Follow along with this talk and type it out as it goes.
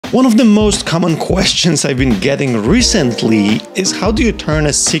One of the most common questions I've been getting recently is how do you turn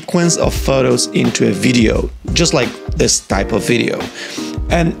a sequence of photos into a video, just like this type of video.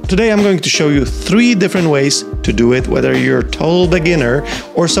 And today I'm going to show you 3 different ways to do it, whether you're a total beginner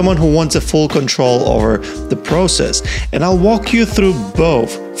or someone who wants a full control over the process. And I'll walk you through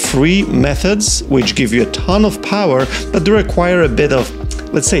both free methods, which give you a ton of power, but do require a bit of,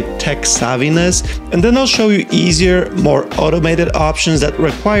 let's say, tech savviness. And then I'll show you easier, more automated options that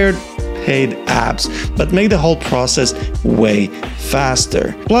require paid apps, but make the whole process way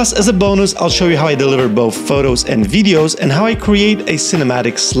faster. Plus, as a bonus, I'll show you how I deliver both photos and videos and how I create a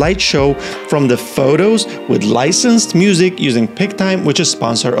cinematic slideshow from the photos with licensed music using QuickTime, which is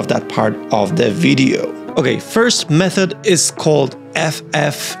sponsor of that part of the video. Okay, first method is called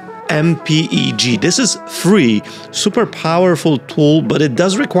FFmpeg. This is free, super powerful tool, but it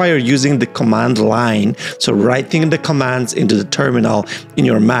does require using the command line, so writing the commands into the terminal in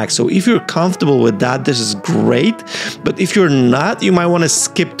your Mac. So if you're comfortable with that, this is great, but if you're not, you might want to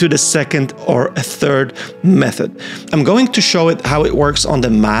skip to the second or a third method. I'm going to show it how it works on the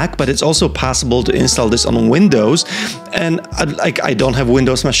Mac, but it's also possible to install this on Windows. And I don't have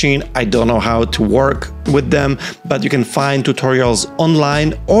Windows machine, I don't know how to work with them, but you can find tutorials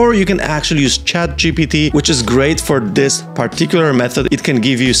online, or you can actually use ChatGPT, which is great for this particular method. It can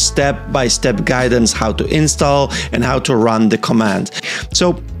give you step-by-step guidance how to install and how to run the command.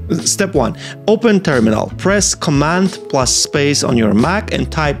 So step 1, open terminal, press command plus space on your Mac and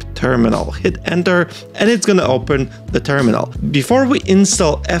type terminal, hit enter, and it's going to open the terminal. Before we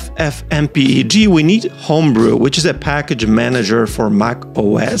install FFmpeg, we need Homebrew, which is a package manager for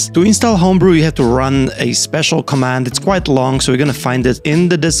macOS. To install Homebrew, you have to run a special command. It's quite long, so you're going to find it in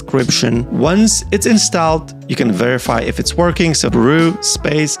the description. Once it's installed, you can verify if it's working. So brew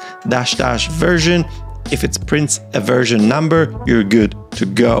space -- version. If it prints a version number, you're good to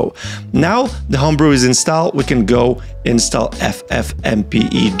go. Now the Homebrew is installed, we can go install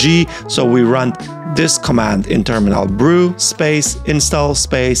FFmpeg. So we run this command in terminal, brew space install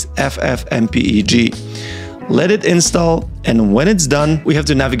space FFmpeg. Let it install, and when it's done, we have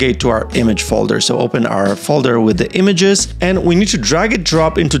to navigate to our image folder. So open our folder with the images, and we need to drag and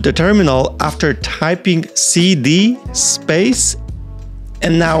drop into the terminal after typing cd space.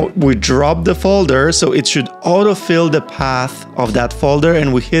 And now we drop the folder, so it should autofill the path of that folder,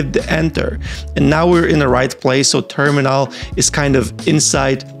 and we hit the enter. And now we're in the right place, so terminal is kind of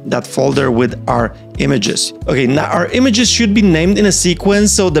inside that folder with our images. Okay, now our images should be named in a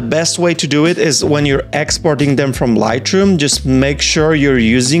sequence, so the best way to do it is when you're exporting them from Lightroom, just make sure you're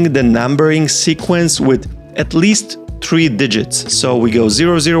using the numbering sequence with at least 3 digits. So we go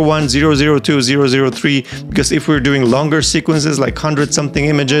 001, 002, 003, because if we're doing longer sequences like 100-something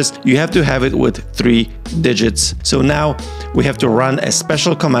images, you have to have it with 3 digits. So now we have to run a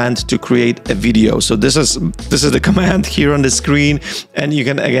special command to create a video. So this is the command here on the screen, and you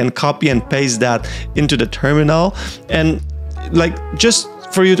can again copy and paste that into the terminal. And like, just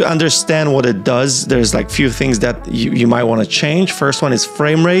for you to understand what it does, there's like few things that you might want to change. First one is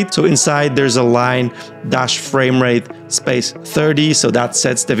frame rate. So inside there's a line -frame rate space 30. So that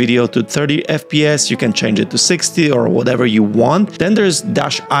sets the video to 30 FPS. You can change it to 60 or whatever you want. Then there's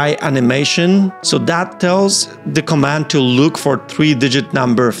 -i animation. So that tells the command to look for 3-digit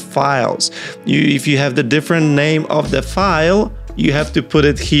number files. If you have the different name of the file, you have to put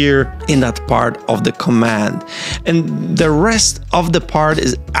it here in that part of the command. And the rest of the part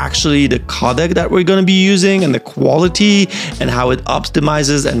is actually the codec that we're going to be using and the quality and how it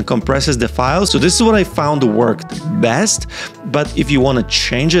optimizes and compresses the files. So this is what I found worked best. But if you want to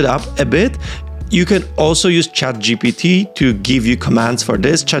change it up a bit, you can also use ChatGPT to give you commands for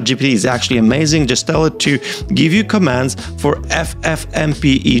this. ChatGPT is actually amazing. Just tell it to give you commands for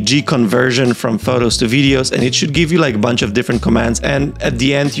FFmpeg conversion from photos to videos, and it should give you like a bunch of different commands. And at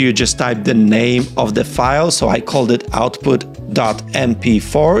the end, you just type the name of the file. So I called it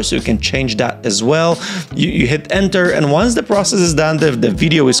output.mp4, so you can change that as well. You hit enter, and once the process is done, the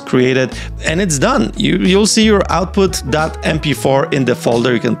video is created and it's done. You'll see your output.mp4 in the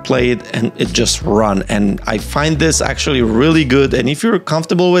folder. You can play it and it just run. And I find this actually really good, and if you're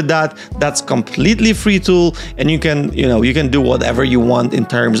comfortable with that, that's completely free tool, and you can do whatever you want in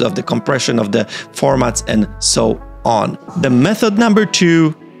terms of the compression of the formats and so on. The method number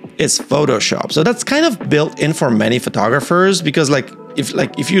 2 is Photoshop. So that's kind of built in for many photographers, because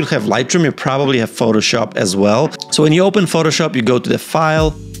if you have Lightroom, you probably have Photoshop as well. So when you open Photoshop, you go to the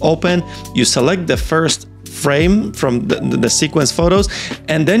file, open, you select the first frame from the sequence photos,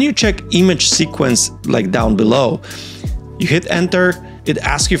 and then you check image sequence like down below. You hit enter, It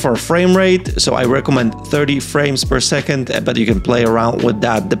asks you for a frame rate, so I recommend 30 frames per second, but you can play around with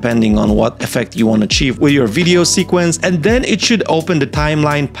that depending on what effect you want to achieve with your video sequence. And then it should open the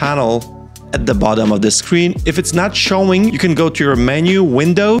timeline panel at the bottom of the screen. If it's not showing, you can go to your menu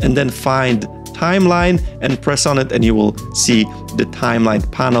window and then find timeline and press on it, and you will see the timeline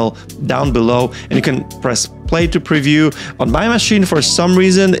panel down below, and you can press play to preview. On my machine, for some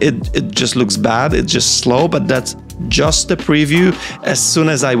reason, it just looks bad. It's just slow, but that's just the preview. As soon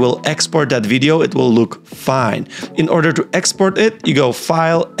as I will export that video, it will look fine. In order to export it, you go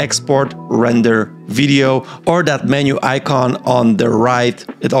File, Export, Render Video, or that menu icon on the right.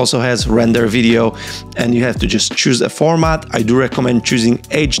 It also has Render Video, and you have to just choose a format. I do recommend choosing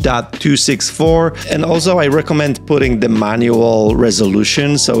H.264, and also I recommend putting the manual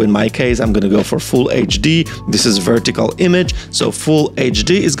resolution. So in my case, I'm going to go for Full HD. This is vertical image, so Full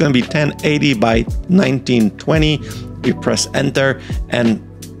HD is going to be 1080 by 1920. We press enter and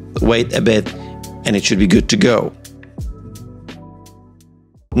wait a bit, and it should be good to go.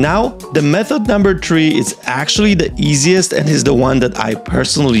 Now, the method number 3 is actually the easiest and is the one that I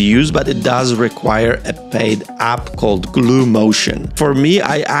personally use, but it does require a paid app called GlueMotion. For me,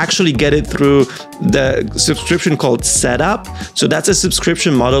 I actually get it through the subscription called Setup. So that's a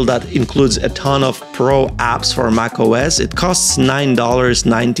subscription model that includes a ton of pro apps for macOS. It costs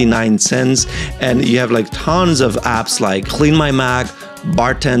 $9.99, and you have like tons of apps like Clean My Mac,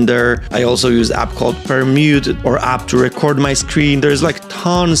 Bartender. I also use an app called Permute, or app to record my screen. There's like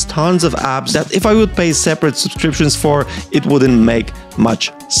tons of apps that if I would pay separate subscriptions for, it wouldn't make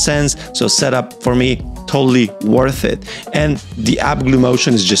much sense. So Setup for me, totally worth it. And the app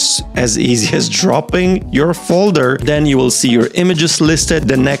GlueMotion is just as easy as dropping your folder. Then you will see your images listed.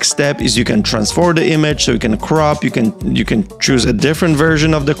 The next step is you can transform the image, so you can crop, you can choose a different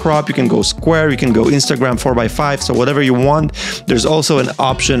version of the crop, you can go square, you can go Instagram 4:5, so whatever you want. There's also an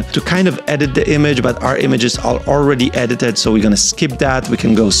option to kind of edit the image, but our images are already edited, so we're gonna skip that. We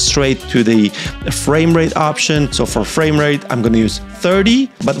can go straight to the frame rate option. So for frame rate, I'm gonna use 30,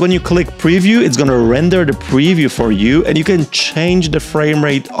 but when you click preview, it's gonna render the preview for you, and you can change the frame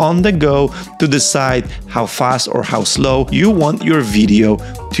rate on the go to decide how fast or how slow you want your video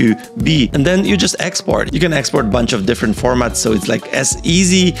to be. And then you just export. You can export a bunch of different formats, so it's like as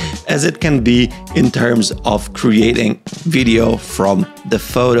easy as it can be in terms of creating video from the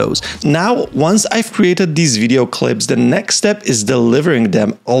photos. Now, once I've created these video clips, the next step is delivering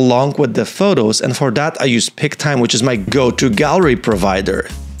them along with the photos, and for that I use PicTime, which is my go-to gallery provider.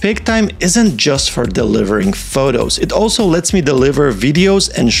 PicTime isn't just for delivering photos, it also lets me deliver videos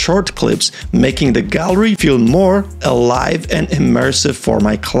and short clips, making the gallery feel more alive and immersive for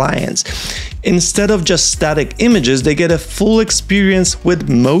my clients. Instead of just static images, they get a full experience with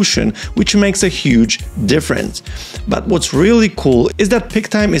motion, which makes a huge difference. But what's really cool is that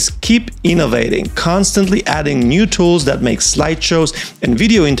PicTime is keep innovating, constantly adding new tools that make slideshows and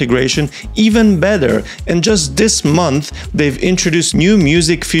video integration even better. And just this month, they've introduced new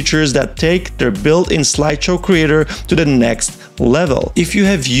music features that take their built-in slideshow creator to the next level. If you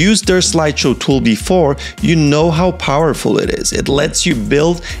have used their slideshow tool before, you know how powerful it is. It lets you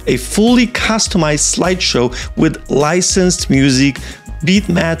build a fully customized slideshow with licensed music, beat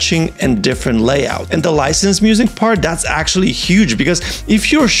matching, and different layout. And the licensed music part, that's actually huge, because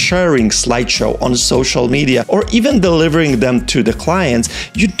if you're sharing slideshow on social media or even delivering them to the clients,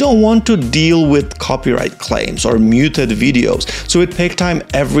 you don't want to deal with copyright claims or muted videos. So with PicTime,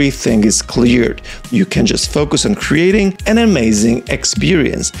 everything is cleared. You can just focus on creating an amazing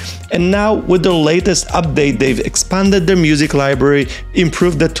experience. And now with the latest update, they've expanded their music library,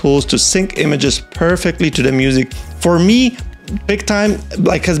 improved the tools to sync images perfectly to the music. For me, PicTime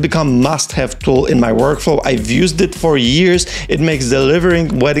has become must-have tool in my workflow. I've used it for years. It makes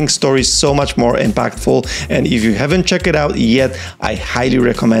delivering wedding stories so much more impactful. And if you haven't checked it out yet, I highly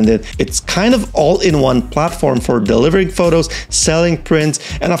recommend it. It's kind of all-in-one platform for delivering photos, selling prints,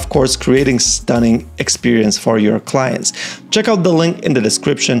 and of course, creating stunning experience for your clients. Check out the link in the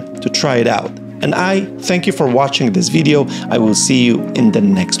description to try it out. And I thank you for watching this video. I will see you in the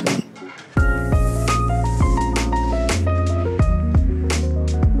next one.